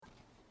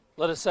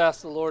Let us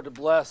ask the Lord to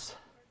bless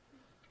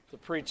the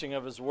preaching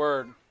of His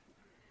Word.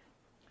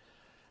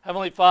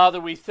 Heavenly Father,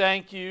 we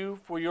thank You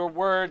for Your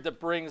Word that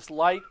brings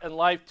light and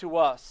life to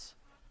us.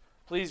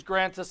 Please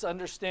grant us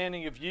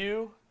understanding of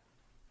You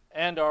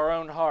and our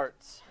own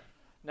hearts.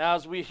 Now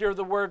as we hear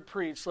the Word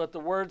preached, let the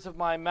words of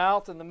my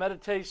mouth and the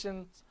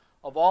meditations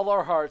of all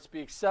our hearts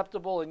be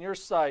acceptable in Your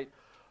sight,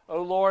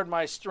 O Lord,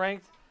 my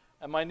strength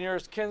and my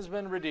nearest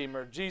kinsman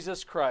Redeemer,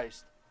 Jesus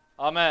Christ.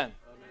 Amen.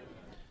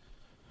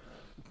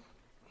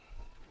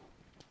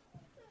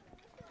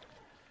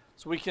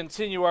 So we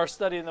continue our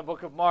study in the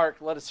book of Mark.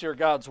 Let us hear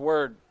God's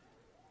word.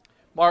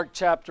 Mark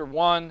chapter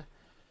 1,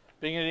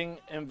 beginning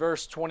in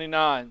verse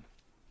 29.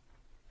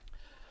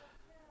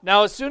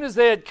 Now as soon as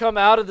they had come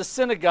out of the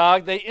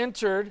synagogue, they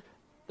entered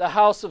the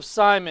house of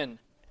Simon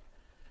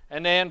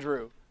and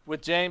Andrew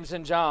with James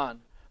and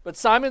John. But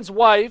Simon's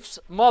wife's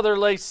mother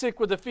lay sick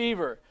with a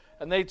fever,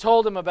 and they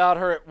told him about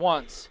her at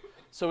once.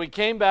 So he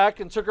came back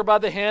and took her by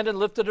the hand and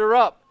lifted her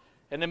up,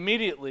 and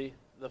immediately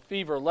the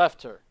fever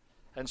left her,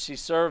 and she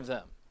served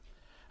them.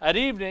 At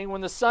evening,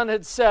 when the sun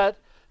had set,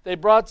 they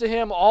brought to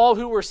him all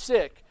who were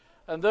sick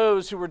and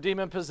those who were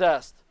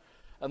demon-possessed.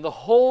 And the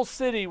whole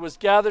city was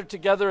gathered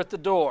together at the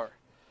door.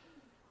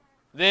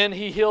 Then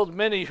he healed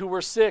many who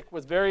were sick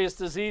with various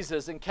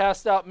diseases and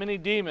cast out many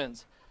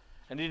demons.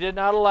 And he did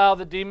not allow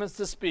the demons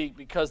to speak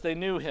because they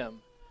knew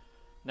him.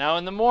 Now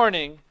in the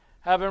morning,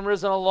 having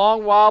risen a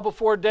long while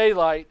before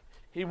daylight,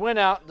 he went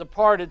out and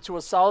departed to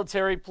a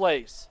solitary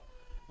place.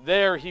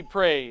 There he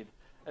prayed.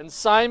 And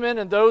Simon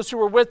and those who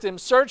were with him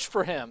searched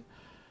for him.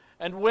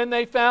 And when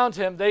they found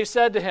him, they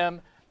said to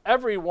him,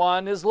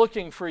 "Everyone is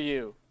looking for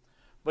you."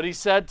 But he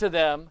said to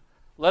them,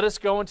 "Let us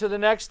go into the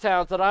next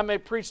towns, that I may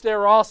preach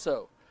there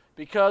also,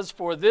 because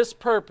for this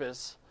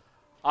purpose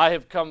I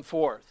have come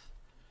forth."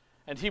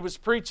 And he was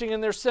preaching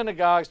in their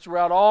synagogues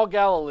throughout all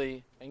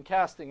Galilee and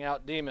casting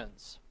out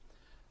demons.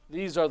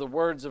 These are the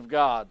words of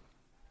God.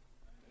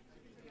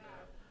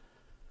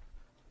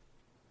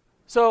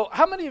 So,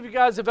 how many of you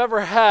guys have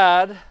ever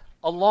had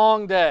a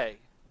long day?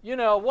 You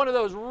know, one of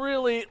those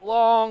really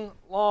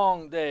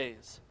long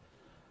days.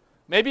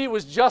 Maybe it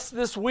was just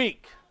this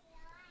week.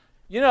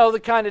 You know the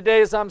kind of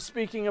days I'm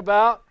speaking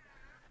about.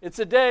 It's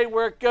a day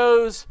where it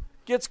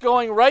gets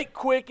going right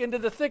quick into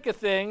the thick of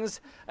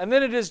things, and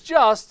then it is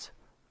just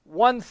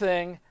one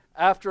thing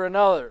after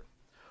another.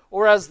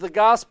 Or as the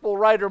gospel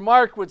writer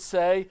Mark would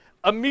say,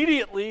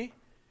 immediately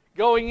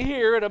going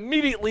here and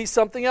immediately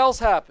something else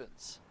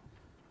happens.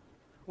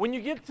 When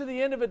you get to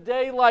the end of a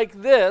day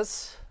like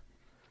this,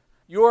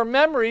 your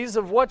memories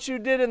of what you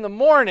did in the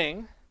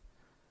morning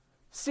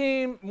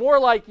seem more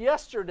like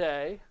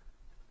yesterday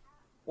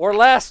or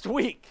last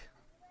week.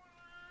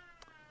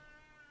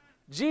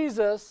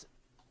 Jesus,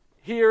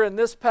 here in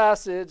this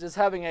passage, is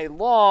having a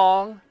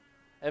long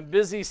and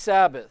busy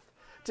Sabbath.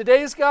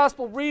 Today's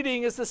gospel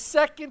reading is the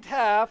second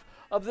half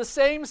of the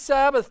same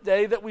Sabbath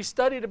day that we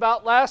studied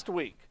about last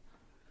week,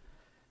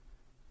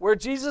 where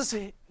Jesus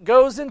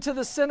goes into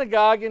the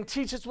synagogue and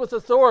teaches with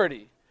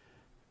authority.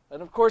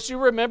 And of course, you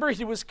remember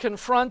he was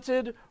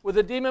confronted with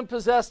a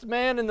demon-possessed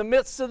man in the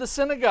midst of the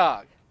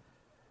synagogue.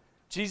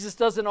 Jesus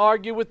doesn't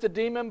argue with the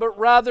demon, but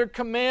rather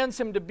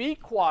commands him to be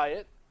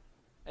quiet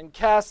and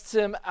casts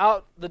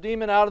the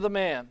demon out of the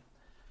man.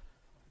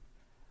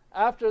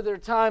 After their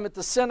time at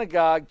the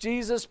synagogue,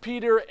 Jesus,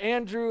 Peter,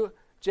 Andrew,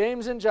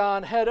 James, and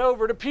John head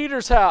over to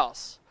Peter's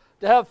house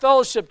to have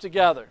fellowship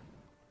together.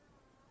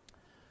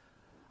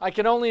 I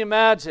can only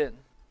imagine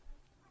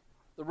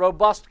the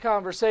robust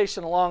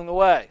conversation along the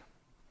way.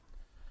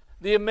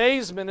 The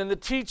amazement in the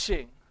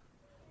teaching,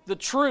 the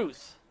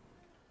truth,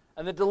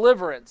 and the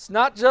deliverance,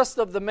 not just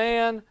of the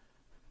man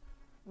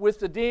with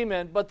the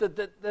demon, but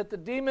that the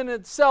demon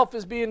itself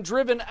is being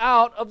driven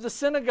out of the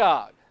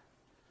synagogue.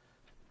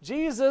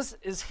 Jesus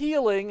is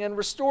healing and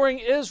restoring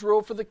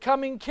Israel for the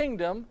coming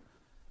kingdom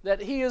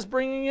that he is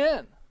bringing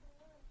in,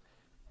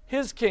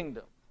 his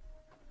kingdom.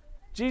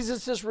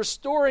 Jesus is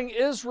restoring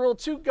Israel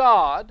to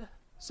God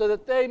so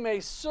that they may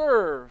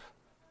serve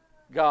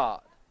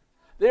God.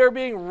 They are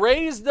being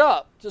raised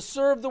up to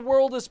serve the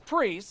world as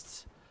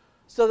priests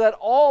so that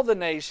all the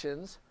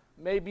nations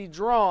may be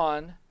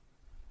drawn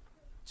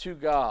to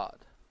God,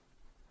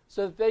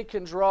 so that they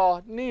can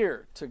draw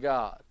near to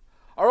God.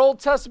 Our Old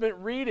Testament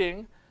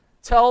reading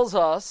tells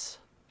us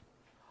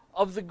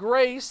of the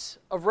grace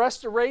of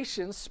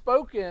restoration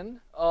spoken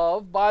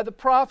of by the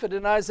prophet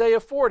in Isaiah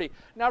 40.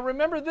 Now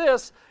remember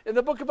this, in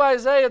the book of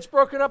Isaiah, it's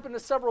broken up into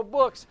several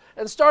books,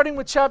 and starting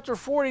with chapter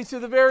 40 through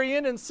the very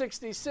end in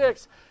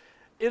 66,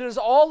 it is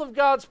all of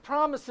God's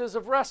promises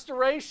of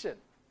restoration.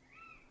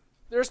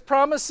 There's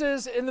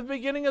promises in the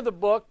beginning of the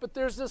book, but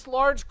there's this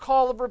large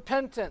call of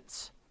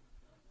repentance.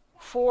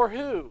 For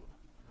who?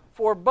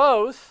 For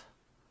both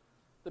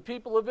the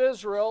people of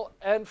Israel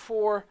and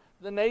for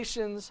the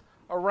nations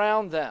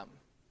around them.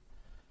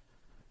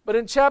 But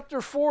in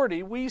chapter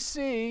 40, we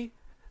see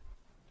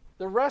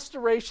the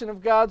restoration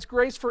of God's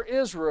grace for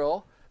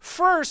Israel,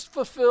 first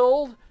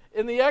fulfilled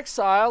in the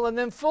exile and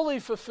then fully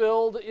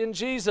fulfilled in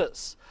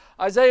Jesus.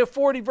 Isaiah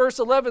 40 verse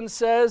 11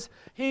 says,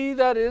 "He,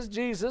 that is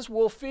Jesus,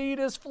 will feed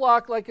his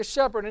flock like a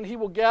shepherd, and he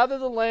will gather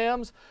the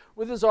lambs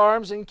with his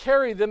arms and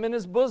carry them in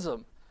his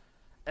bosom,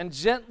 and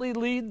gently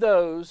lead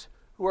those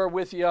who are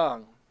with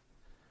young."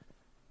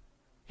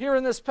 Here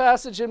in this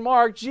passage in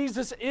Mark,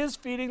 Jesus is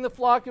feeding the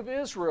flock of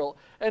Israel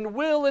and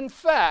will, in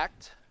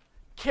fact,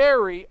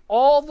 carry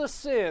all the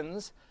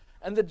sins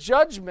and the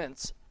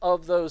judgments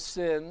of those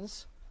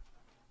sins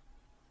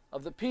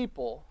of the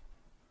people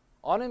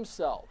on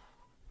himself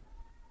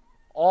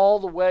all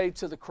the way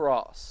to the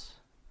cross.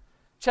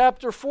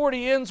 Chapter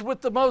 40 ends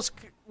with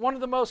one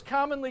of the most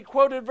commonly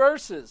quoted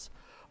verses.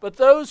 "But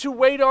those who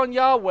wait on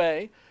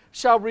Yahweh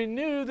shall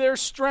renew their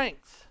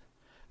strength.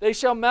 They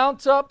shall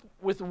mount up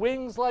with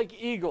wings like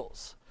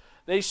eagles.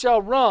 They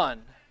shall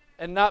run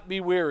and not be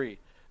weary.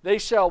 They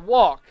shall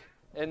walk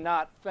and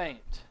not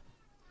faint."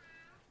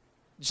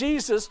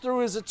 Jesus, through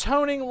his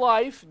atoning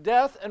life,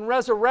 death, and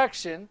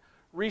resurrection,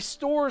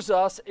 restores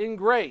us in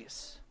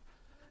grace.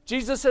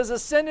 Jesus has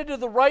ascended to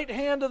the right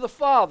hand of the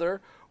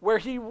Father, where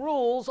he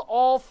rules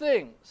all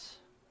things.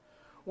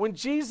 When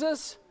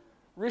Jesus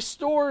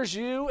restores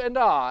you and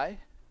I,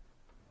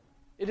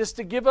 it is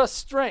to give us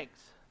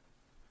strength,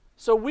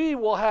 so we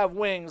will have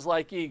wings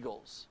like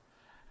eagles,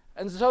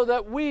 and so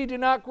that we do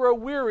not grow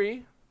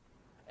weary,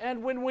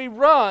 and when we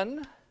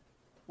run,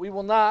 we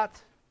will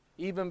not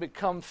even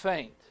become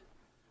faint.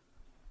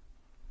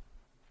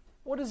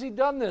 What has he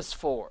done this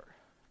for?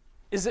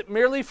 Is it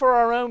merely for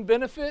our own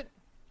benefit?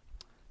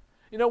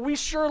 You know, we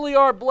surely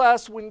are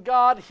blessed when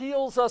God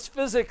heals us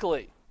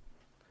physically.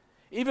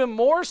 Even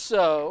more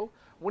so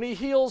when he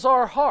heals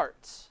our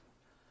hearts.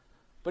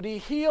 But he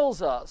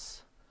heals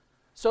us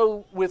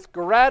so with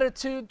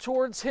gratitude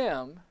towards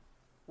him,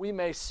 we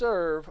may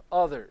serve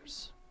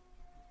others.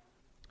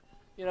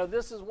 You know,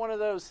 this is one of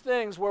those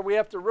things where we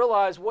have to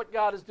realize what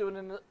God is doing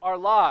in our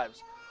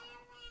lives.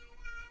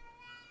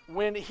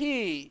 When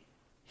he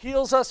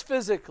heals us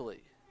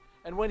physically,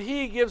 and when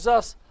he gives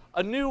us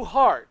a new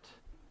heart,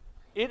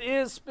 it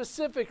is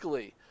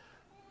specifically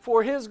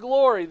for his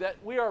glory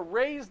that we are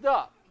raised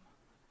up.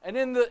 And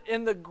in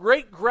the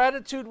great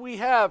gratitude we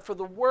have for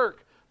the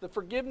work, the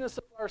forgiveness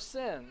of our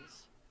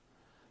sins,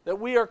 that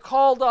we are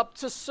called up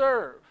to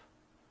serve.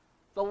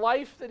 The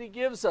life that he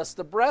gives us,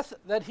 the breath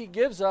that he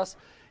gives us,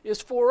 is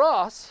for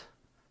us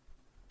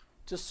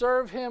to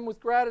serve him with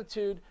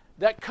gratitude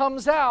that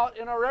comes out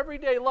in our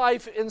everyday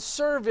life in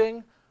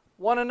serving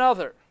one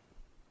another.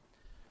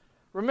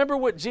 Remember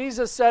what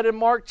Jesus said in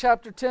Mark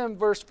chapter 10,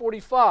 verse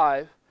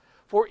 45,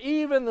 "For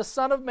even the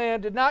Son of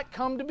Man did not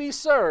come to be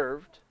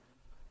served,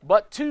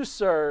 but to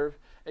serve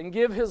and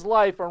give his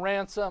life a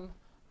ransom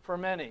for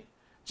many."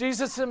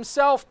 Jesus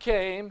himself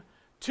came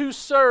to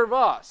serve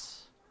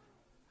us,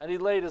 and he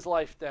laid his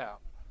life down.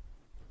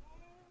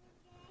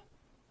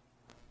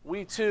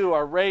 We too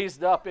are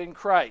raised up in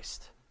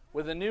Christ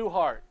with a new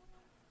heart.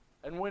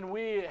 And when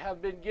we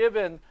have been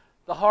given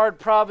the hard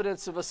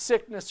providence of a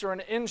sickness or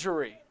an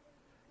injury,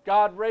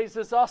 God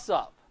raises us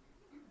up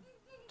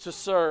to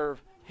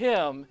serve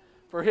him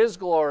for his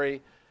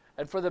glory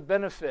and for the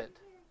benefit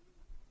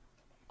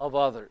of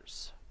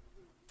others.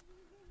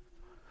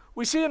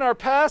 We see in our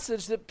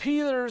passage that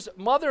Peter's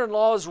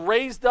mother-in-law is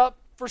raised up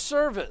for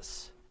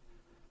service.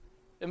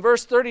 In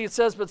verse 30 it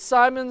says, "But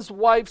Simon's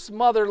wife's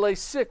mother lay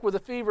sick with a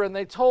fever, and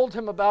they told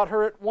him about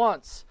her at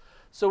once.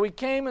 So he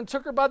came and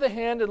took her by the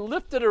hand and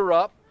lifted her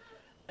up,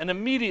 and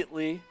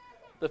immediately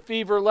the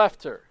fever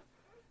left her,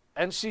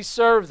 and she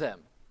served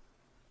them."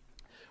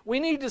 We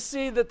need to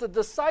see that the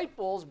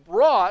disciples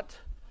brought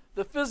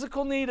the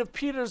physical need of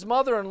Peter's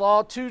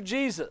mother-in-law to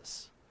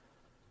Jesus.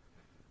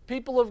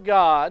 People of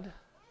God,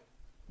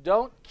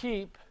 don't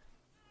keep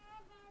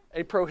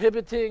a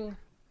prohibiting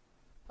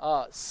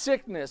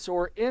sickness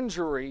or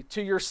injury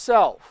to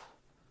yourself.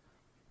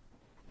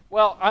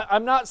 Well,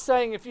 I'm not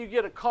saying if you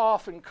get a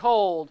cough and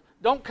cold,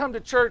 don't come to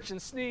church and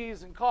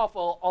sneeze and cough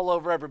all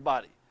over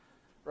everybody.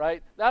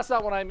 Right? That's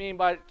not what I mean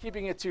by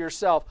keeping it to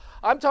yourself.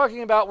 I'm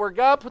talking about where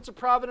God puts a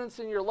providence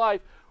in your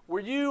life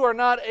where you are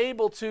not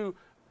able to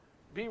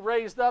be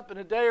raised up in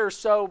a day or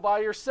so by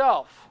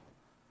yourself.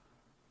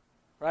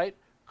 Right?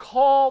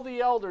 Call the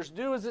elders.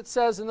 Do as it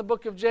says in the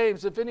book of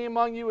James. If any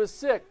among you is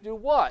sick, do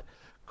what?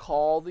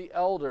 Call the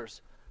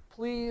elders.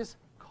 Please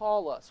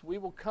call us. We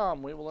will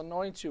come. We will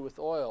anoint you with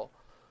oil.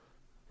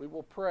 We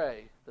will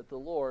pray that the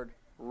Lord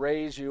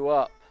raise you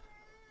up.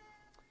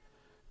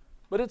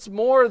 But it's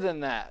more than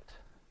that.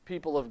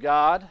 People of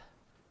God,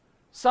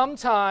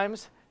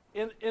 sometimes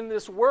in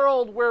this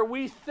world where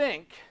we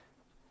think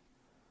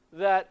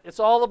that it's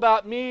all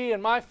about me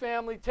and my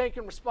family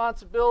taking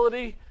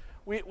responsibility,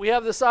 we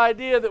have this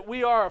idea that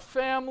we are a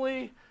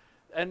family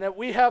and that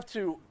we have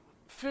to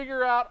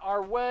figure out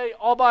our way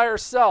all by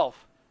ourselves.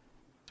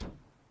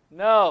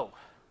 No.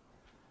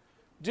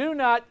 Do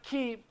not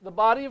keep the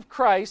body of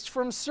Christ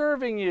from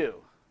serving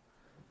you.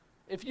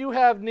 If you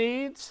have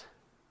needs,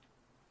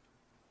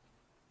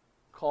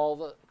 Call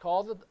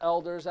the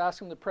elders, ask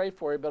them to pray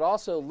for you, but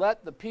also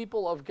let the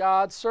people of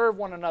God serve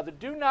one another.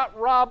 Do not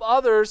rob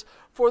others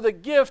for the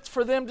gift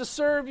for them to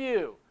serve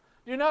you.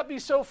 Do not be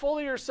so full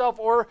of yourself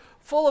or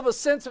full of a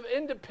sense of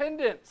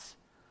independence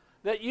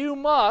that you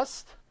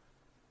must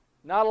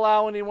not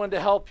allow anyone to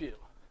help you.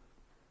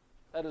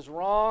 That is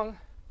wrong,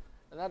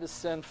 and that is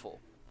sinful.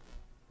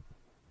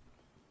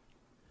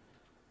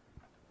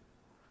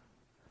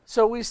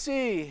 So we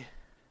see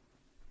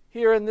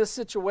here in this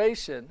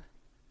situation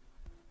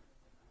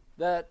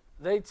that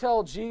they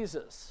tell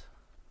Jesus,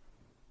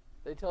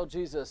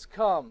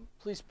 come,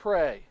 please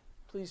pray,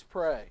 please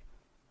pray.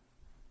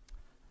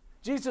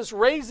 Jesus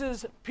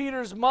raises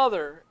Peter's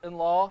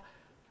mother-in-law,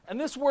 and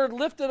this word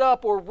lifted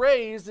up or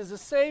raised is the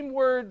same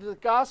word the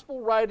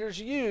gospel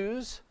writers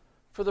use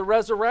for the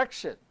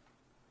resurrection.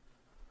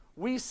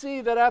 We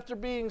see that after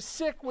being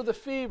sick with a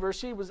fever,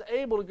 she was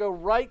able to go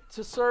right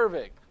to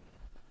serving.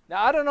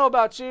 Now, I don't know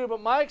about you,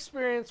 but my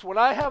experience when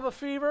I have a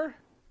fever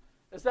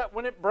is that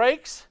when it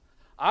breaks,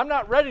 I'm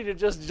not ready to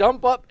just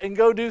jump up and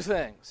go do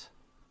things.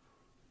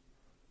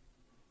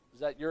 Is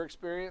that your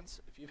experience?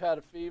 If you've had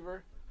a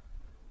fever,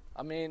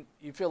 I mean,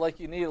 you feel like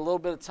you need a little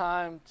bit of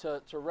time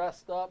to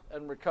rest up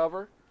and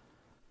recover.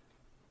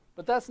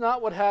 But that's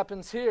not what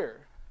happens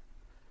here.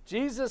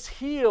 Jesus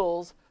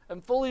heals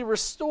and fully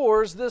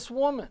restores this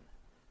woman.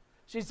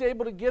 She's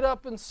able to get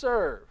up and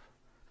serve.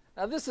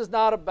 Now, this is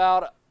not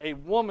about a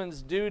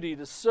woman's duty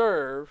to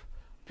serve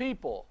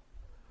people,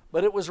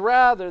 but it was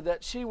rather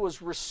that she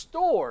was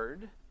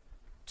restored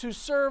to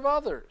serve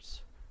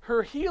others.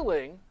 Her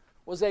healing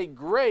was a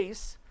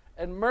grace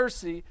and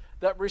mercy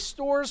that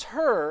restores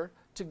her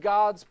to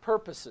God's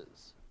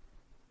purposes.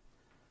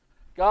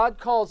 God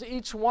calls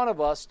each one of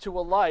us to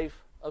a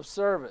life of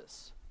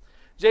service.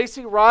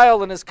 J.C.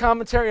 Ryle, in his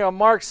commentary on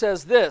Mark,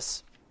 says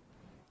this: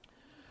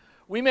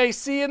 we may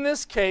see in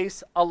this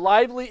case a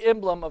lively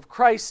emblem of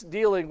Christ's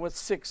dealing with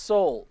sick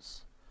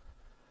souls.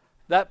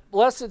 That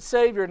blessed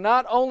Savior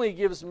not only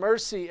gives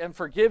mercy and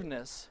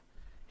forgiveness,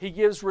 he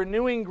gives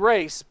renewing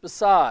grace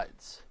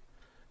besides.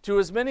 To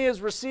as many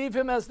as receive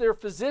him as their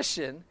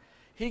physician,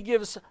 he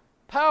gives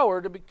power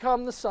to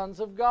become the sons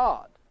of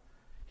God.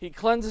 He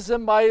cleanses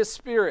them by his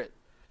Spirit,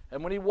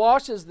 and when he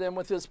washes them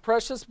with his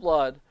precious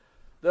blood,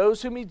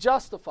 those whom he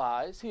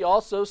justifies, he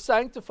also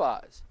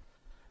sanctifies.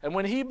 And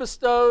when he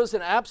bestows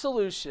an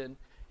absolution,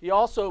 he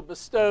also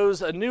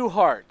bestows a new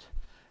heart.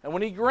 And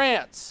when he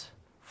grants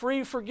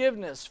free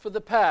forgiveness for the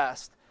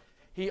past,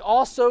 he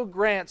also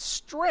grants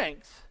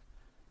strength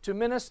to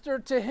minister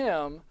to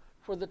him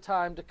for the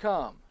time to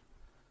come.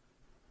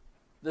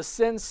 The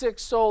sin-sick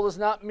soul is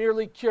not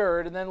merely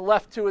cured and then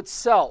left to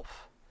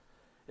itself.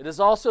 It is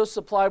also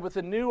supplied with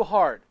a new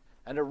heart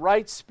and a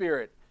right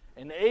spirit,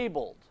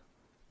 enabled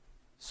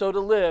so to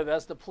live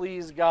as to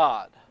please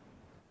God.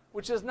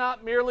 Which is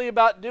not merely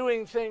about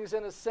doing things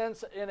in a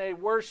sense in a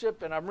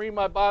worship, and I'm reading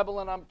my Bible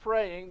and I'm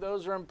praying.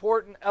 Those are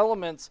important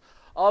elements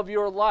of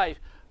your life.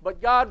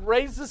 But God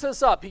raises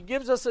us up. He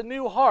gives us a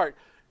new heart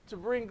to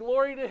bring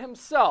glory to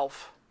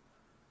himself,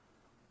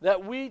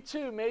 that we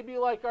too may be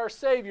like our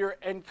Savior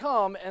and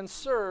come and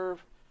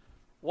serve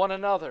one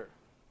another.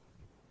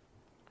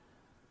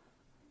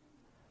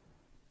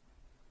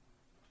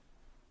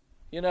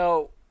 You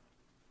know,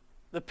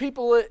 the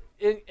people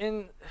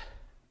in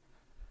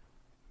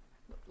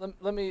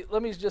let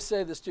me just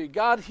say this to you.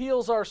 God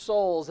heals our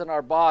souls and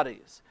our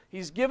bodies.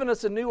 He's given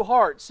us a new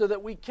heart so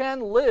that we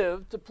can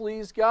live to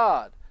please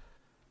God.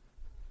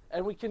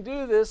 And we can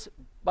do this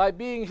by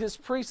being his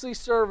priestly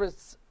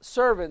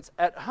servants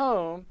at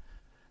home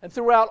and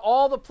throughout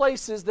all the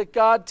places that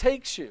God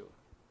takes you,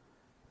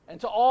 and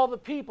to all the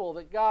people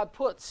that God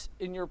puts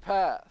in your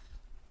path.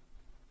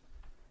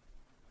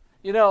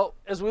 You know,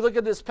 as we look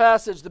at this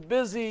passage, the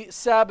busy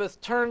Sabbath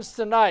turns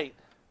to night,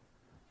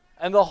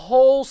 and the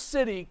whole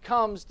city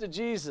comes to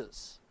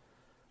Jesus.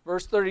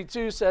 Verse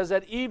 32 says,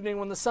 at evening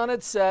when the sun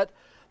had set,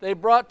 they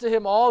brought to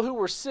him all who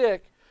were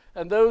sick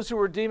and those who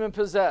were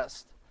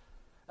demon-possessed.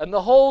 And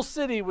the whole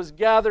city was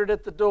gathered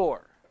at the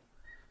door.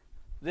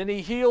 Then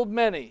he healed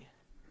many.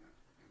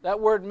 That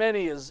word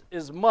many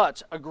is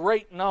much, a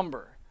great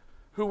number,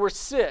 who were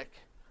sick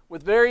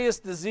with various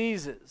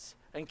diseases,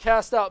 and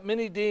cast out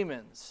many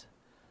demons.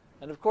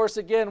 And of course,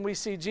 again, we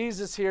see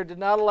Jesus here did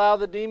not allow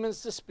the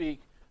demons to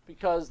speak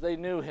because they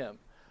knew him.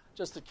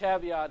 Just a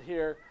caveat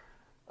here,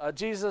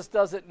 Jesus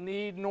doesn't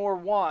need nor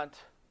want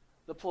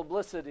the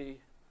publicity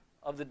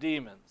of the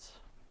demons.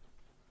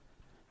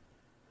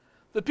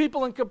 The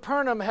people in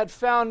Capernaum had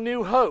found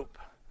new hope.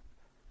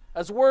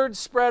 As word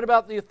spread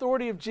about the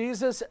authority of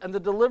Jesus and the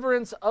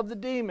deliverance of the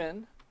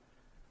demon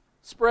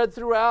spread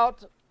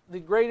throughout the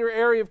greater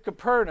area of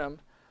Capernaum,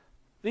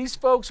 these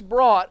folks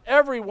brought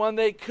everyone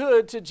they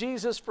could to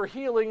Jesus for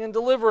healing and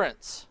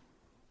deliverance.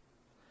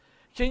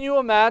 Can you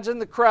imagine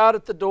the crowd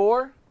at the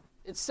door?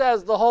 It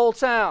says the whole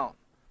town.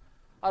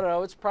 I don't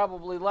know, it's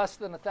probably less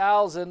than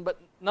 1,000,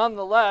 but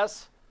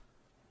nonetheless,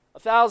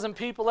 1,000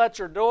 people at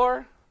your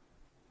door,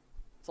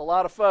 it's a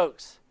lot of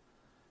folks.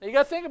 Now you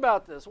got to think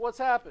about this. What's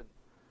happened?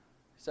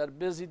 He's had a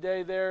busy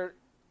day there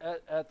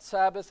at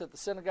Sabbath at the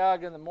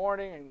synagogue in the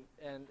morning,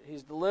 and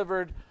he's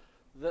delivered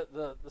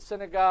the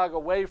synagogue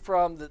away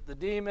from the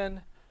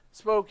demon,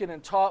 spoken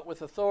and taught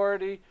with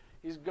authority.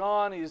 He's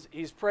gone,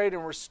 he's prayed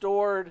and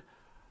restored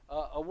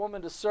a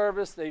woman to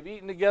service. They've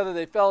eaten together,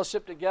 they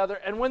fellowship together.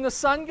 And when the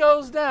sun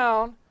goes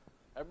down,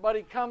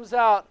 everybody comes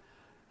out,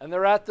 and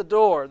they're at the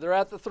door. They're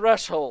at the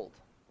threshold.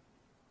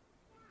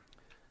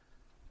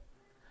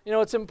 You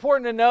know, it's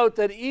important to note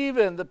that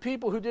even the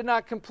people who did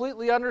not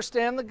completely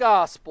understand the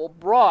gospel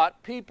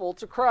brought people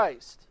to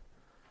Christ.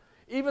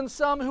 Even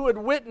some who had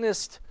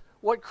witnessed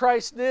what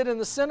Christ did in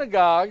the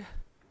synagogue,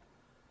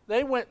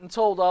 they went and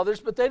told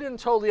others, but they didn't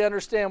totally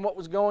understand what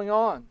was going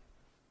on.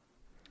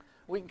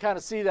 We can kind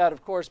of see that,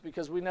 of course,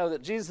 because we know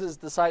that Jesus'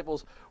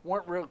 disciples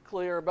weren't real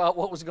clear about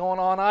what was going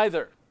on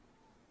either.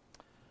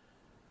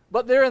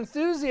 But their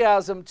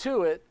enthusiasm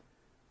to it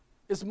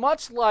is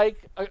much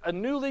like a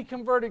newly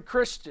converted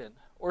Christian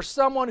or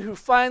someone who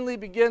finally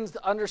begins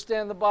to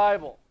understand the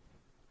Bible.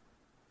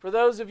 For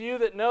those of you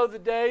that know the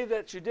day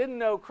that you didn't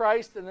know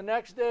Christ, and the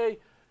next day,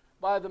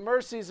 by the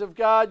mercies of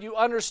God, you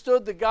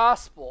understood the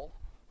gospel,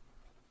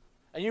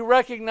 and you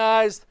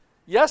recognized,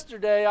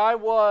 yesterday I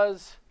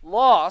was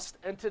lost,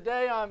 and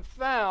today I'm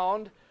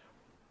found.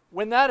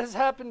 When that has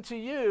happened to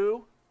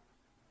you,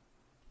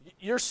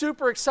 you're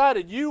super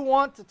excited. You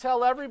want to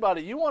tell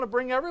everybody. You want to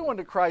bring everyone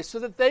to Christ so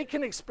that they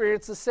can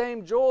experience the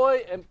same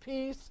joy and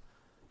peace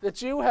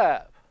that you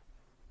have.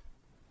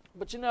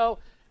 But you know,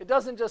 it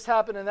doesn't just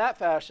happen in that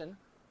fashion.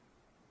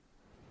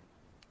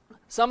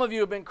 Some of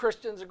you have been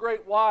Christians a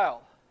great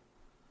while,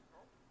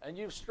 and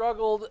you've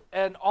struggled,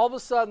 and all of a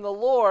sudden the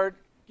Lord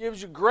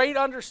gives you great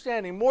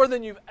understanding, more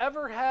than you've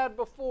ever had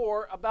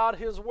before, about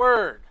His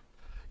Word.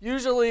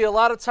 Usually, a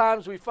lot of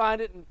times we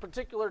find it in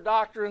particular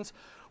doctrines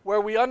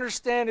where we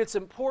understand its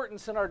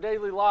importance in our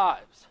daily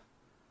lives.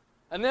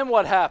 And then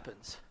what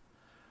happens?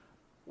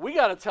 We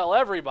got to tell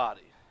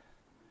everybody.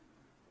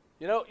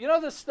 You know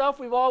this stuff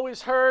we've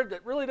always heard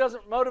that really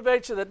doesn't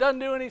motivate you, that doesn't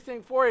do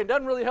anything for you, and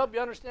doesn't really help you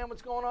understand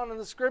what's going on in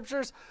the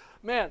Scriptures?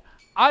 Man,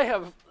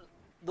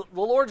 the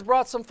Lord's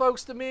brought some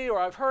folks to me, or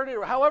I've heard it,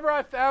 or however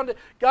I found it,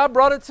 God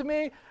brought it to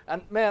me,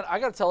 and man, I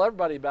got to tell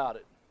everybody about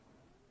it.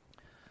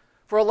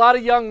 For a lot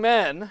of young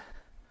men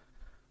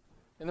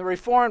in the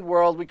Reformed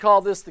world, we call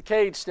this the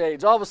cage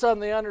stage. All of a sudden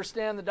they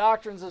understand the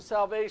doctrines of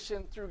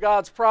salvation through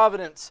God's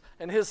providence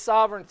and His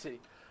sovereignty.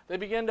 They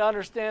begin to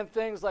understand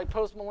things like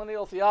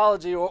postmillennial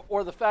theology,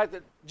 or the fact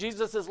that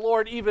Jesus is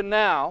Lord even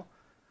now,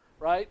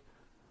 right?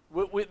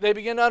 They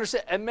begin to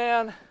understand, and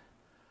man,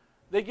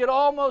 they get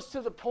almost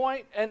to the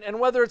point, and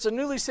whether it's a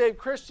newly saved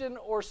Christian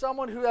or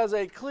someone who has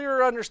a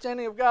clearer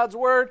understanding of God's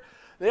Word,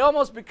 they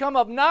almost become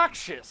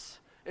obnoxious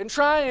in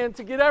trying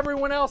to get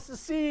everyone else to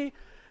see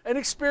and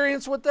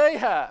experience what they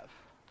have.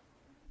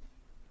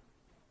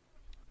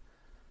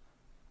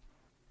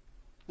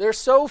 They're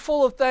so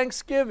full of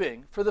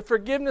thanksgiving for the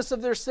forgiveness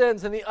of their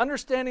sins and the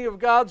understanding of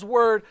God's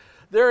Word,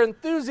 their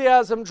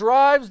enthusiasm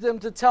drives them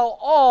to tell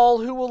all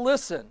who will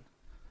listen.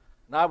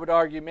 And I would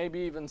argue maybe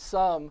even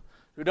some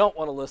who don't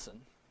want to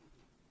listen.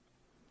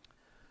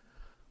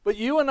 But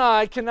you and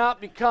I cannot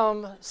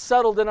become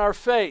settled in our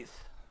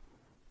faith.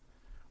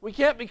 We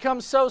can't become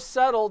so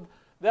settled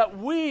that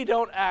we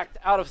don't act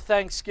out of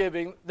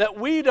thanksgiving, that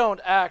we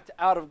don't act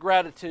out of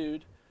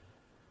gratitude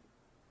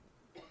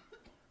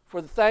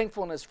for the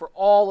thankfulness for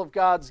all of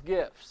God's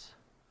gifts.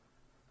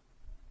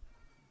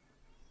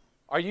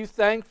 Are you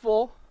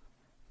thankful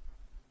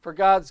for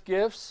God's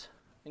gifts,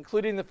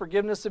 including the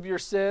forgiveness of your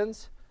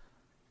sins?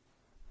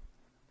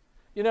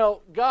 You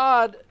know,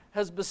 God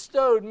has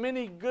bestowed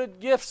many good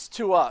gifts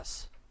to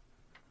us.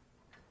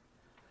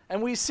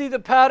 And we see the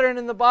pattern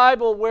in the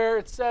Bible where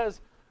it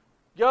says,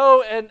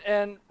 go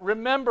and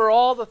remember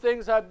all the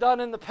things I've done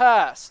in the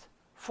past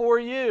for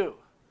you.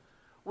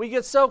 We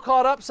get so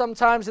caught up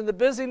sometimes in the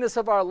busyness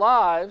of our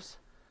lives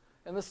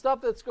and the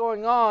stuff that's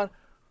going on,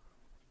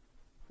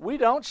 we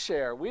don't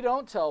share, we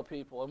don't tell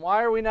people. And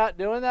why are we not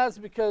doing that? It's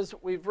because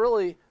we've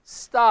really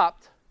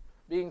stopped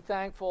being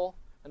thankful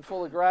and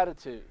full of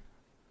gratitude.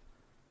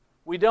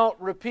 We don't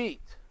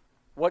repeat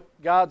what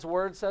God's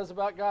Word says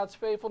about God's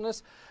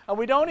faithfulness, and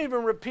we don't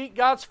even repeat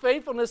God's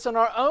faithfulness in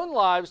our own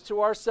lives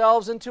to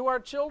ourselves and to our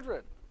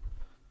children.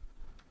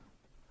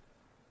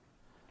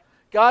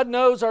 God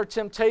knows our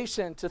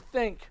temptation to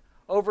think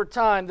over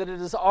time that it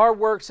is our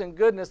works and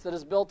goodness that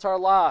has built our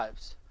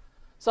lives.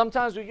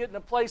 Sometimes we get in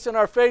a place in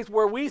our faith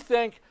where we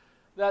think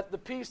that the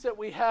peace that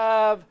we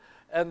have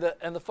and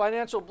the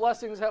financial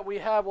blessings that we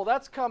have, well,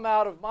 that's come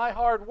out of my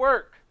hard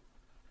work.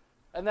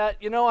 And that,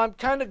 I'm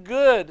kind of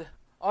good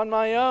on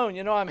my own.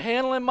 I'm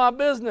handling my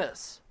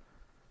business.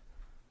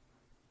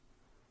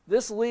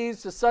 This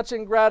leads to such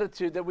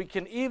ingratitude that we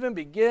can even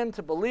begin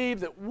to believe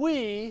that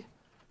we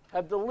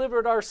have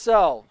delivered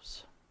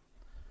ourselves.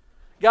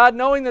 God,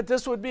 knowing that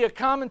this would be a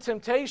common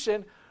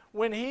temptation,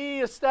 when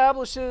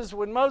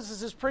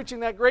Moses is preaching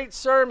that great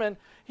sermon,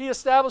 He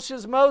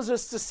establishes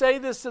Moses to say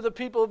this to the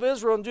people of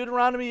Israel in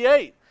Deuteronomy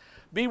 8.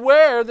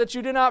 Beware that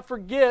you do not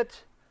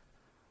forget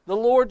the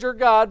Lord your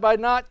God by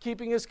not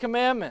keeping His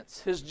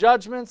commandments, His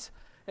judgments,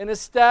 and his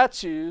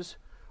statutes,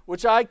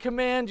 which I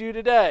command you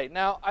today.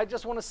 Now, I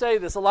just want to say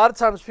this. A lot of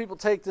times people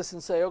take this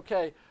and say,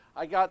 okay,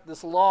 I got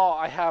this law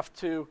I have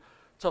to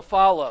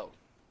follow.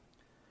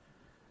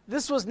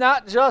 This was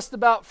not just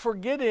about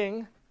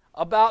forgetting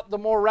about the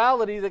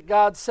morality that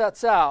God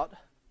sets out,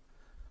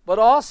 but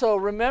also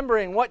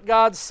remembering what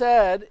God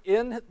said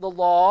in the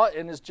law,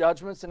 in his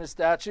judgments and his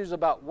statutes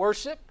about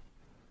worship,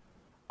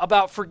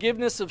 about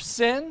forgiveness of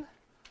sin,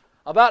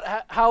 about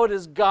how it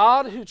is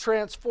God who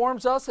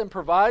transforms us and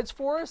provides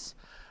for us,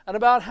 and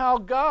about how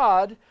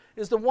God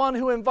is the one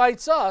who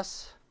invites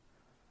us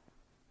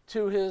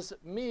to his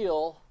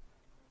meal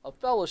of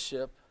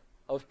fellowship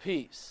of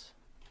peace.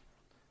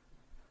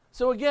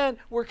 So again,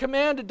 we're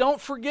commanded,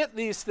 don't forget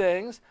these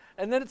things.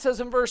 And then it says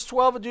in verse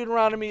 12 of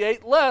Deuteronomy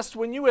 8, lest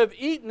when you have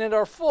eaten and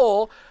are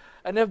full,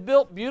 and have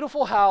built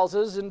beautiful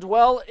houses and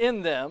dwell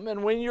in them,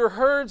 and when your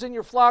herds and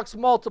your flocks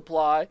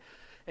multiply,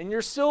 and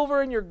your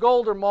silver and your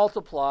gold are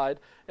multiplied,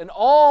 and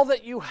all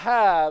that you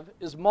have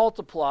is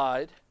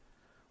multiplied,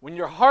 when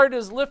your heart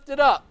is lifted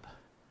up,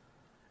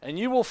 and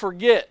you will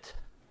forget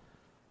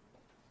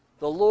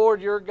the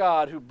Lord your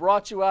God who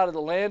brought you out of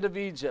the land of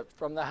Egypt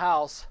from the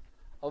house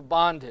of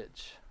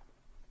bondage.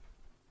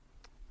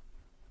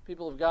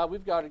 People of God,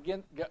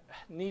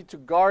 need to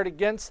guard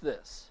against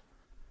this.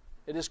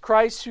 It is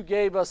Christ who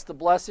gave us the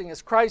blessing.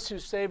 It's Christ who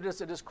saved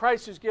us. It is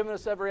Christ who's given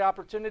us every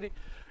opportunity.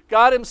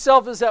 God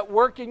himself is at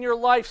work in your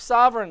life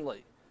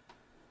sovereignly.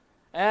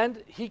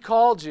 And he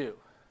called you.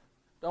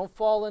 Don't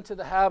fall into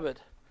the habit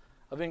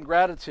of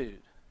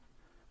ingratitude.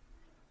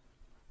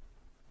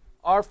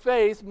 Our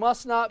faith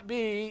must not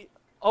be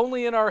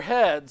only in our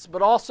heads,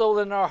 but also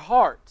in our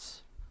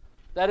hearts.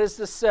 That is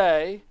to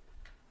say,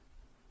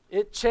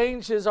 it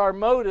changes our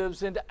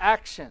motives into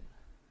action.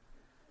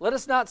 Let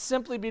us not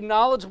simply be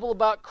knowledgeable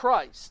about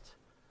Christ,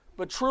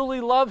 but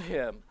truly love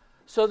him,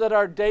 so that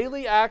our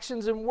daily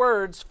actions and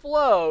words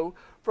flow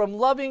from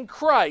loving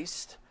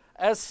Christ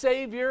as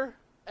Savior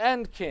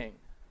and King.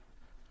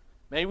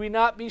 May we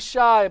not be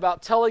shy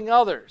about telling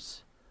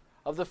others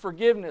of the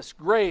forgiveness,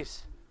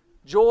 grace,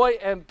 joy,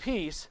 and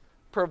peace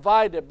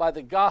provided by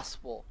the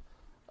gospel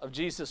of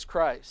Jesus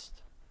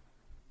Christ.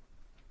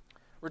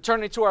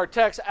 Returning to our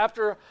text,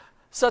 after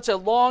such a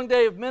long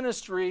day of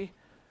ministry,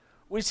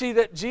 we see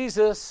that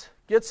Jesus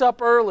gets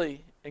up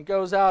early and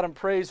goes out and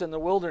prays in the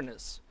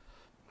wilderness.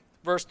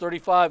 Verse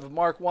 35 of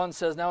Mark 1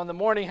 says, now in the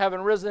morning,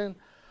 having risen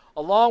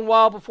a long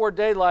while before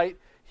daylight,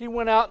 he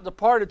went out and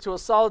departed to a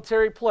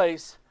solitary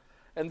place,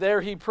 and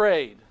there he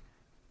prayed.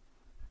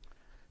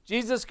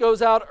 Jesus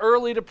goes out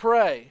early to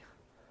pray.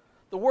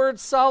 The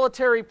word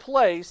solitary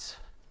place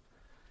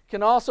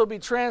can also be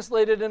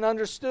translated and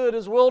understood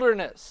as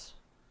wilderness.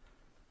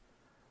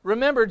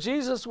 Remember,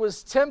 Jesus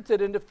was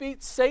tempted and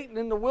defeated Satan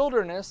in the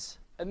wilderness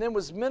and then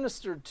was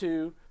ministered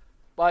to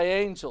by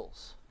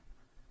angels.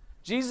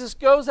 Jesus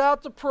goes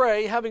out to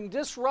pray, having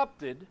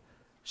disrupted,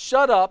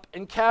 shut up,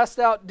 and cast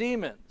out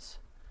demons.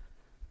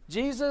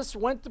 Jesus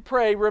went to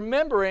pray,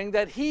 remembering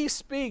that he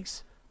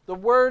speaks the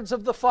words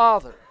of the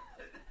Father.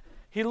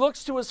 He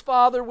looks to his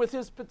Father with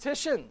his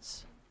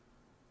petitions.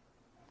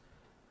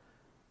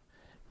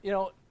 You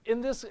know,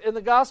 in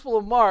the Gospel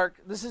of Mark,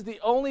 this is the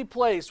only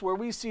place where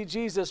we see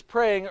Jesus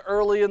praying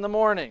early in the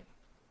morning.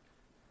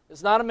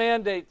 It's not a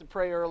mandate to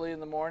pray early in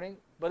the morning,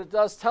 but it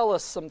does tell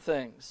us some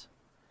things.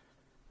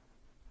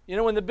 You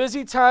know, in the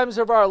busy times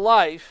of our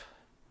life,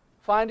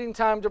 finding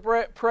time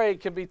to pray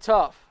can be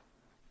tough.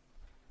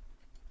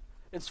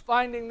 It's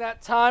finding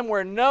that time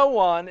where no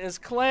one is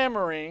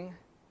clamoring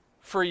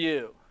for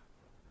you.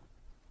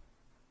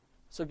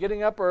 So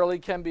getting up early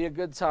can be a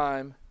good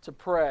time to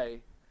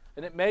pray,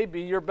 and it may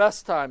be your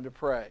best time to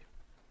pray.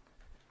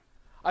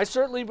 I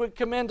certainly would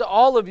commend to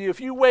all of you, if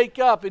you wake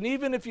up, and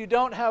even if you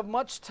don't have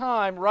much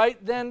time right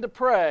then to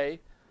pray,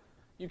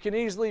 you can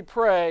easily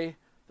pray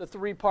the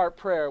three-part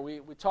prayer.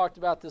 We talked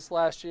about this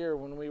last year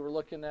when we were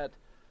looking at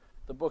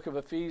the book of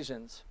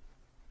Ephesians.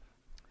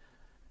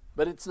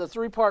 But it's the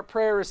three-part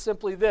prayer is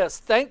simply this: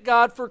 thank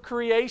God for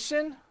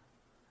creation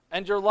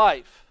and your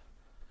life.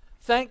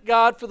 Thank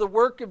God for the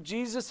work of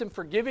Jesus in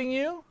forgiving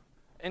you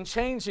and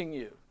changing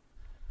you.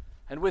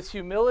 And with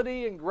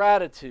humility and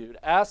gratitude,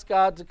 ask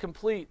God to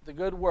complete the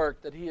good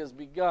work that he has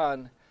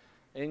begun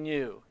in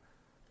you.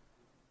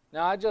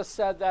 Now, I just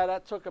said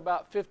that took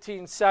about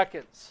 15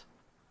 seconds.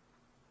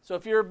 So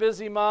if you're a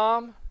busy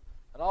mom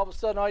and all of a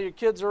sudden all your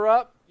kids are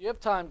up, you have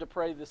time to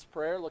pray this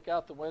prayer. Look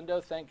out the window.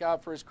 Thank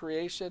God for his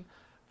creation,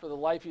 for the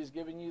life he's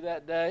given you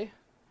that day.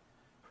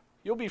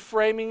 You'll be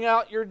framing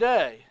out your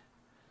day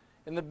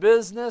in the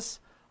business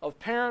of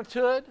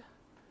parenthood,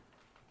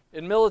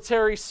 in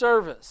military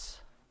service,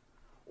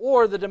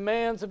 or the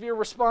demands of your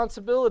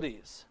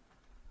responsibilities.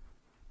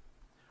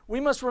 We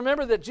must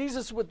remember that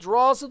Jesus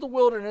withdraws to the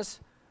wilderness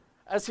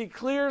as he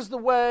clears the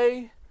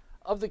way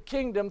of the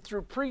kingdom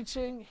through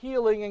preaching,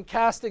 healing, and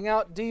casting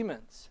out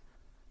demons.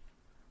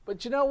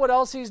 But you know what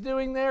else he's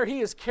doing there? He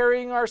is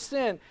carrying our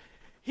sin.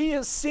 He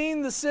has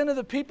seen the sin of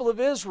the people of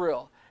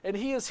Israel, and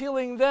he is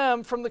healing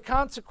them from the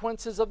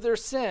consequences of their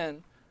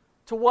sin.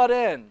 To what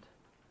end?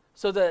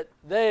 so that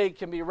they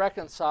can be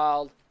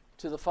reconciled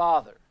to the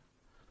Father.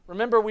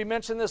 Remember, we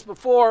mentioned this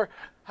before,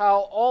 how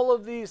all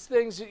of these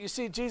things that you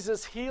see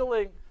Jesus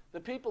healing the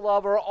people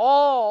of are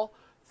all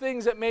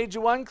things that made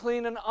you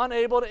unclean and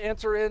unable to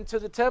enter into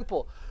the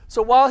temple.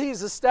 So while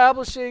he's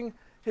establishing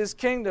his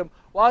kingdom,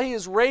 while he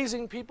is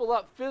raising people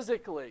up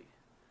physically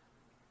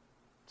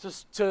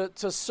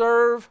to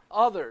serve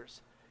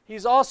others,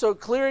 he's also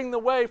clearing the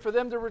way for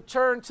them to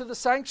return to the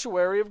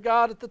sanctuary of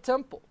God at the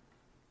temple.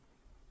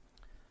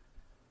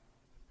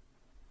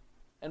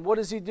 And what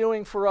is he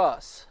doing for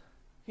us?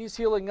 He's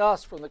healing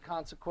us from the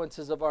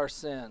consequences of our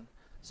sin,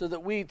 so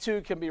that we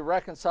too can be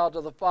reconciled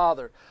to the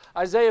Father.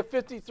 Isaiah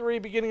 53,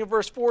 beginning of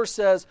verse 4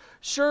 says,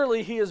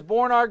 "Surely he has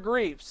borne our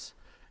griefs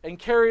and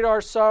carried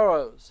our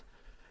sorrows.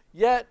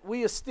 Yet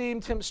we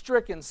esteemed him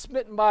stricken,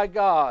 smitten by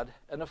God,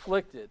 and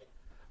afflicted.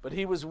 But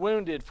he was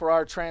wounded for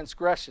our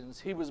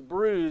transgressions. He was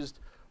bruised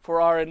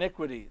for our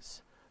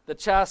iniquities. The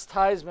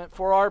chastisement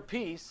for our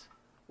peace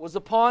was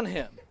upon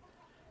him.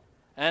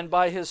 And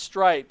by his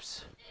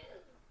stripes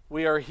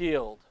we are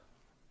healed."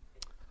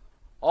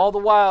 All the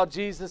while,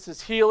 Jesus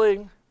is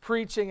healing,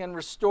 preaching, and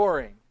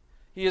restoring.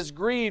 He is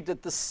grieved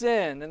at the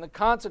sin and the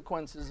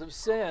consequences of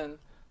sin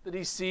that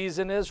he sees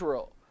in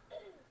Israel.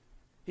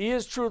 He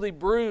is truly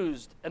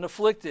bruised and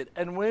afflicted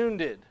and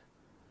wounded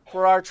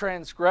for our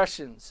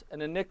transgressions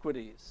and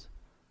iniquities.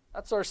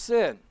 That's our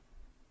sin.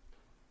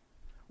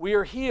 We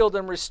are healed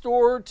and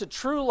restored to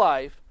true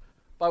life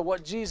by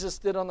what Jesus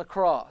did on the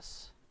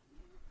cross.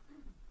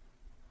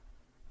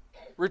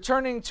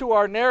 Returning to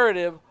our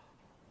narrative,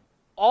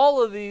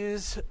 all of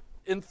these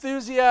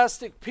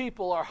enthusiastic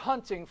people are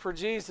hunting for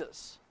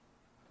Jesus.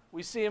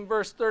 We see in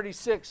verse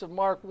 36 of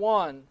Mark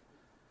 1,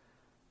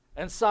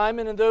 "And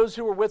Simon and those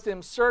who were with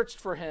him searched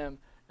for him,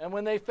 and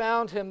when they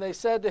found him, they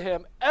said to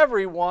him,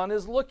 'Everyone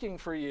is looking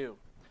for you.'"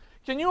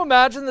 Can you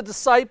imagine the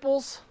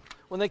disciples,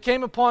 when they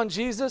came upon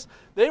Jesus,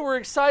 they were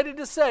excited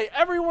to say,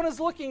 "Everyone is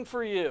looking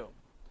for you."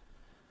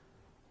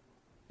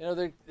 You know,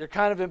 they're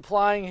kind of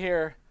implying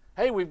here,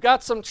 hey, we've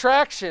got some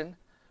traction.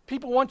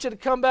 People want you to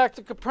come back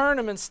to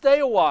Capernaum and stay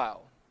a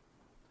while.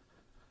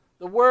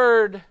 The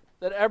word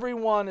that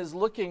everyone is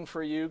looking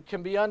for you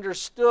can be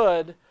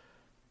understood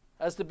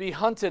as to be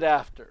hunted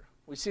after.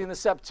 We see in the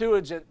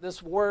Septuagint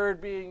this word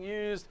being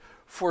used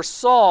for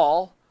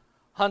Saul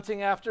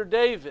hunting after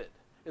David.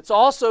 It's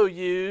also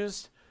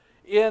used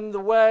in the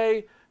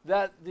way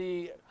that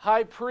the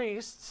high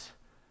priests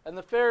and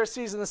the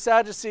Pharisees and the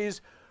Sadducees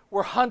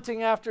were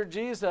hunting after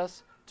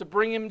Jesus to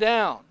bring him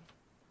down,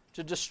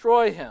 to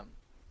destroy him.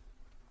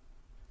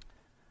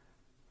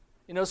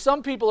 You know,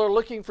 some people are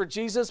looking for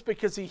Jesus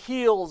because he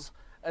heals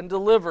and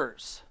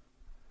delivers.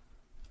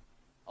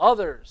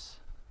 Others,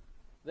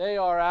 they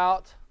are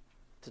out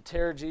to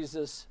tear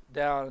Jesus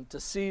down, to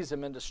seize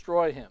him and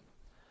destroy him.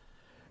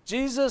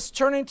 Jesus,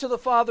 turning to the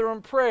Father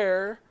in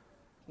prayer,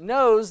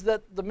 knows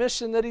that the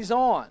mission that he's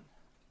on.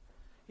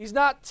 He's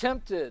not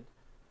tempted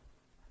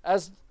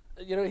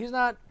he's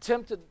not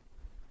tempted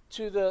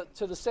to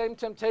the same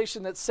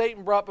temptation that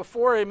Satan brought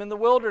before him in the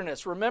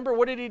wilderness. Remember,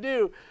 what did he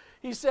do?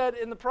 He said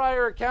in the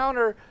prior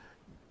encounter,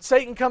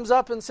 Satan comes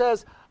up and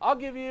says, "I'll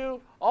give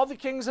you all the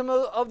kingdoms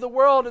of the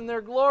world and their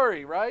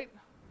glory," right?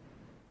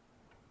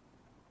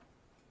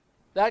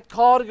 That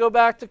call to go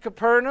back to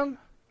Capernaum,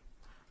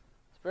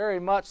 it's very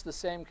much the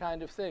same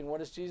kind of thing. What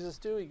does Jesus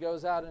do? He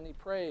goes out and he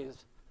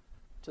prays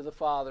to the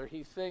Father.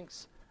 He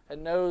thinks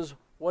and knows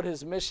what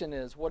his mission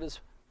is, what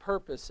his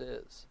purpose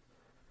is.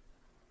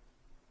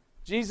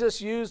 Jesus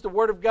used the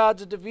Word of God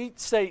to defeat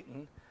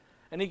Satan,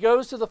 and he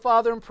goes to the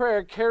Father in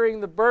prayer, carrying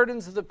the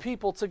burdens of the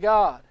people to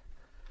God.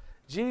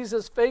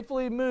 Jesus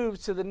faithfully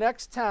moves to the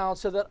next town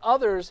so that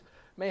others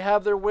may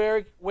have their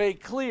way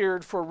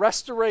cleared for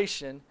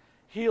restoration,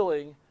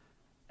 healing,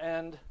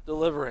 and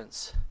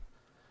deliverance.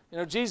 You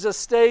know, Jesus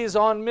stays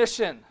on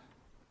mission.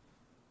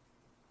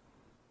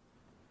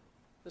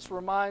 This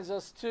reminds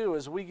us too,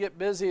 as we get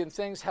busy and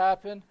things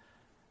happen,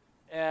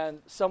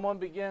 and someone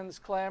begins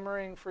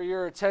clamoring for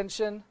your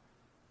attention,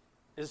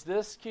 is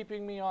this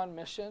keeping me on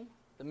mission?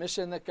 The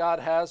mission that God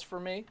has for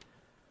me,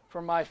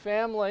 for my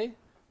family,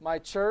 my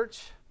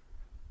church,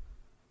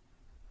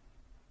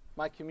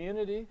 my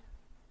community,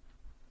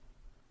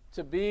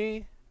 to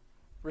be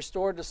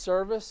restored to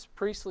service,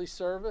 priestly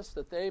service,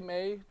 that they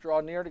may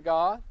draw near to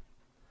God.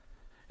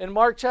 In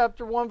Mark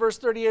chapter 1, verse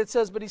 38, it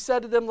says, "But he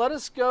said to them, 'Let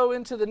us go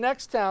into the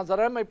next towns, that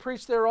I may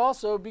preach there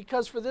also,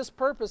 because for this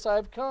purpose I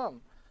have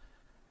come.'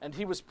 And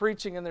he was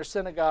preaching in their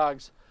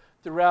synagogues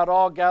throughout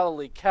all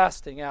Galilee,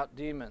 casting out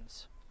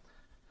demons."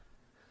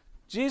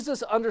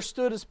 Jesus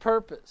understood his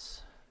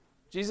purpose.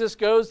 Jesus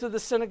goes to the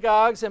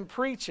synagogues and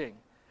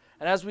preaching.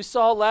 And as we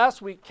saw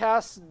last week,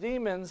 casts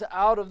demons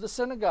out of the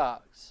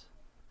synagogues.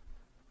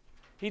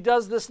 He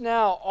does this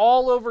now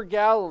all over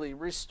Galilee,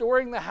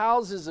 restoring the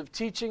houses of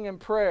teaching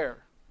and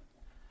prayer.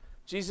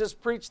 Jesus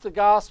preached the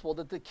gospel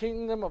that the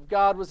kingdom of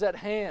God was at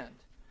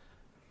hand.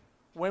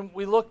 When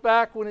we look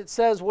back, when it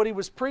says what he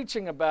was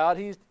preaching about,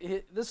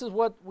 this is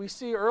what we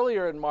see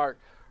earlier in Mark.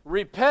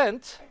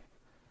 Repent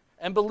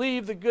and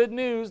believe the good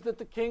news that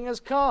the king has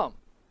come.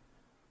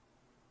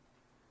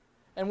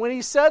 And when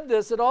he said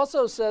this, it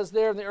also says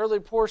there in the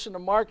early portion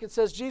of Mark, it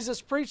says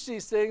Jesus preached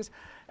these things,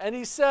 and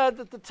he said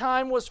that the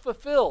time was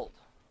fulfilled.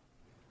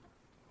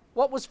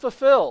 What was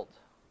fulfilled?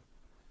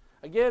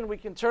 Again, we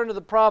can turn to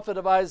the prophet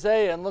of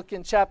Isaiah and look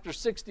in chapter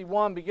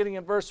 61, beginning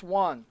in verse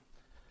 1.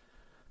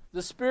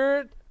 The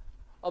Spirit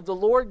of the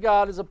Lord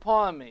God is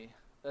upon me.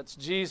 That's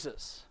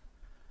Jesus.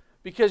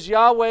 Because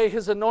Yahweh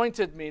has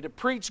anointed me to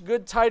preach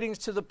good tidings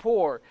to the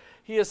poor.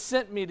 He has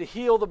sent me to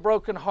heal the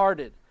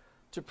brokenhearted,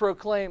 to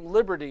proclaim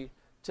liberty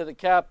to the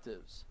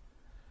captives,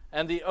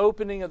 and the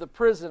opening of the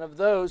prison of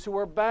those who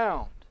are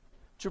bound,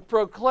 to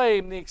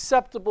proclaim the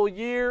acceptable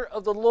year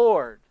of the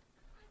Lord,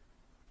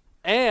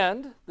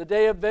 and the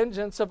day of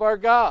vengeance of our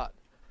God,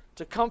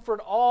 to comfort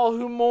all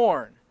who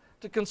mourn,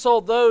 to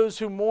console those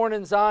who mourn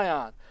in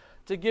Zion,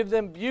 to give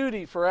them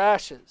beauty for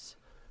ashes,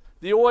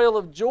 the oil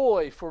of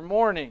joy for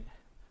mourning,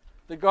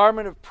 the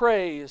garment of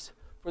praise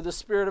for the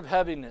spirit of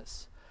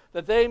heaviness,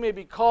 that they may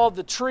be called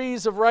the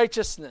trees of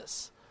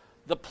righteousness,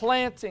 the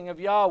planting of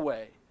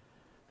Yahweh,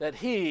 that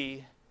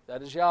he,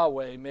 that is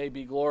Yahweh, may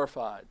be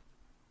glorified.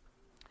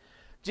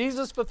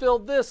 Jesus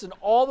fulfilled this in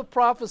all the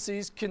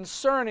prophecies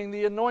concerning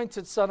the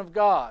anointed Son of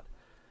God.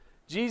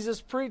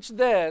 Jesus preached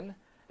then,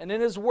 and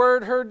in his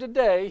word heard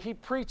today, he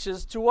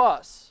preaches to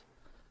us.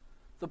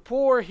 The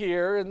poor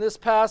here in this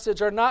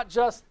passage are not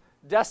just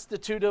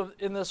destitute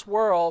in this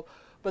world,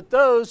 but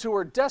those who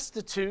are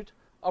destitute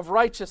of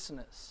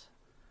righteousness,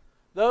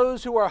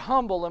 those who are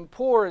humble and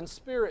poor in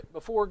spirit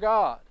before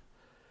God.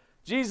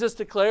 Jesus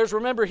declares,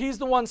 remember, he's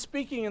the one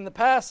speaking in the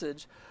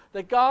passage,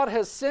 that God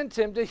has sent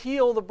him to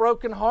heal the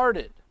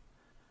brokenhearted.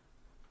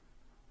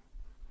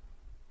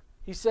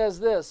 He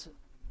says this,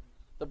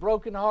 the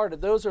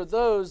brokenhearted, those are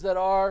those that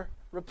are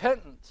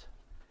repentant.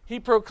 He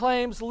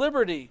proclaims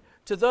liberty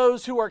to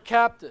those who are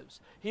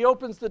captives. He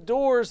opens the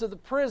doors of the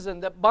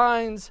prison that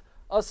binds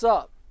us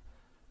up.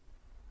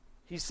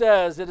 He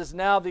says it is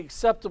now the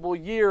acceptable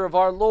year of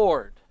our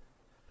Lord.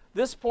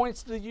 This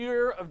points to the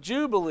year of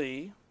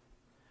Jubilee,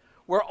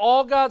 where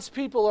all God's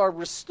people are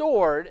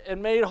restored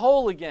and made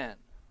whole again.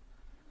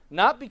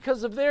 Not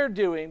because of their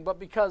doing, but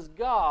because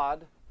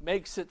God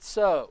makes it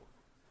so.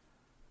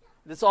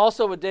 It's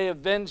also a day of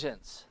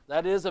vengeance.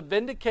 That is a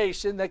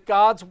vindication that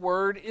God's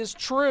word is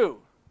true.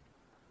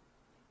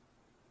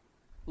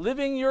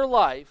 Living your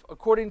life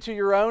according to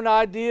your own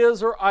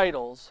ideas or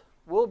idols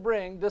will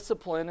bring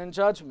discipline and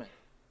judgment.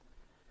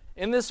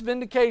 In this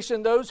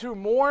vindication, those who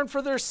mourn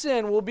for their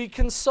sin will be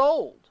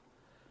consoled,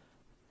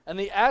 and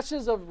the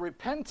ashes of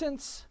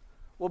repentance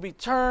will be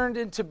turned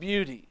into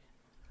beauty.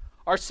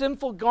 Our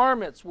sinful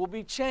garments will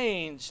be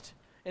changed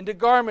into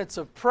garments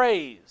of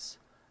praise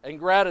and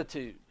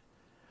gratitude.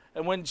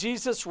 And when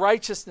Jesus'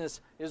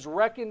 righteousness is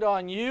reckoned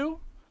on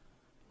you,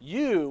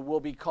 you will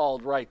be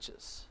called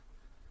righteous.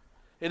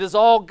 It is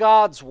all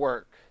God's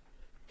work.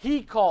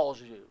 He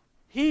calls you.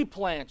 He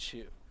plants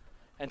you.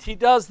 And he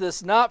does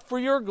this not for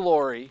your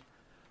glory,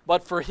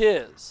 but for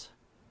his.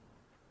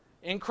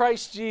 In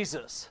Christ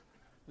Jesus,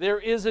 there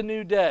is a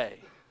new day.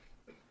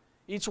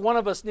 Each one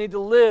of us need to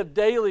live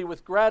daily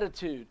with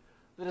gratitude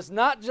that is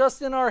not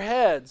just in our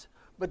heads,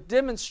 but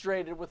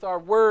demonstrated with our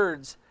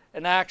words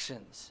and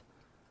actions.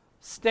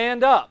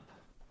 Stand up.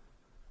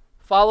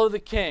 Follow the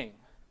King.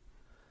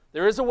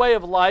 There is a way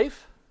of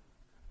life,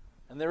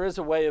 and there is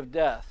a way of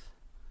death.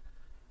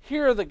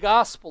 Hear the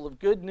gospel of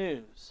good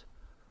news.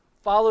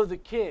 Follow the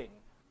King,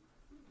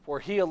 for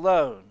he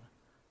alone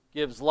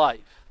gives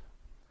life.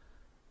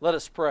 Let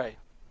us pray.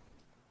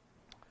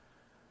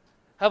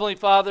 Heavenly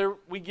Father,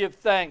 we give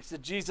thanks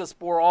that Jesus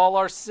bore all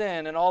our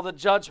sin and all the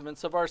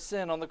judgments of our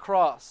sin on the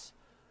cross.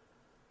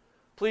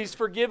 Please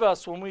forgive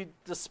us when we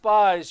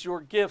despise your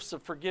gifts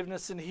of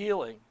forgiveness and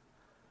healing.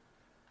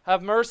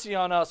 Have mercy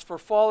on us for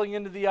falling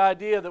into the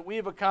idea that we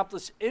have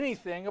accomplished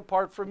anything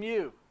apart from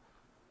you.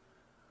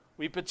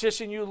 We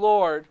petition you,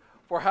 Lord,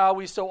 for how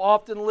we so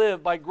often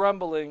live by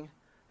grumbling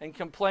and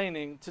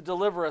complaining, to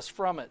deliver us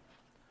from it.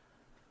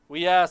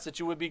 We ask that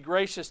you would be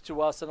gracious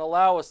to us and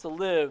allow us to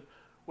live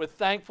with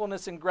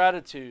thankfulness and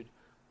gratitude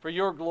for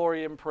your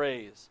glory and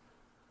praise.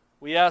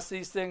 We ask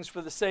these things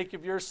for the sake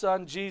of your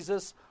Son,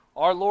 Jesus,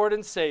 our Lord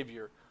and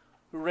Savior,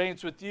 who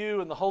reigns with you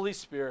and the Holy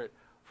Spirit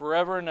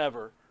forever and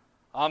ever.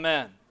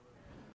 Amen.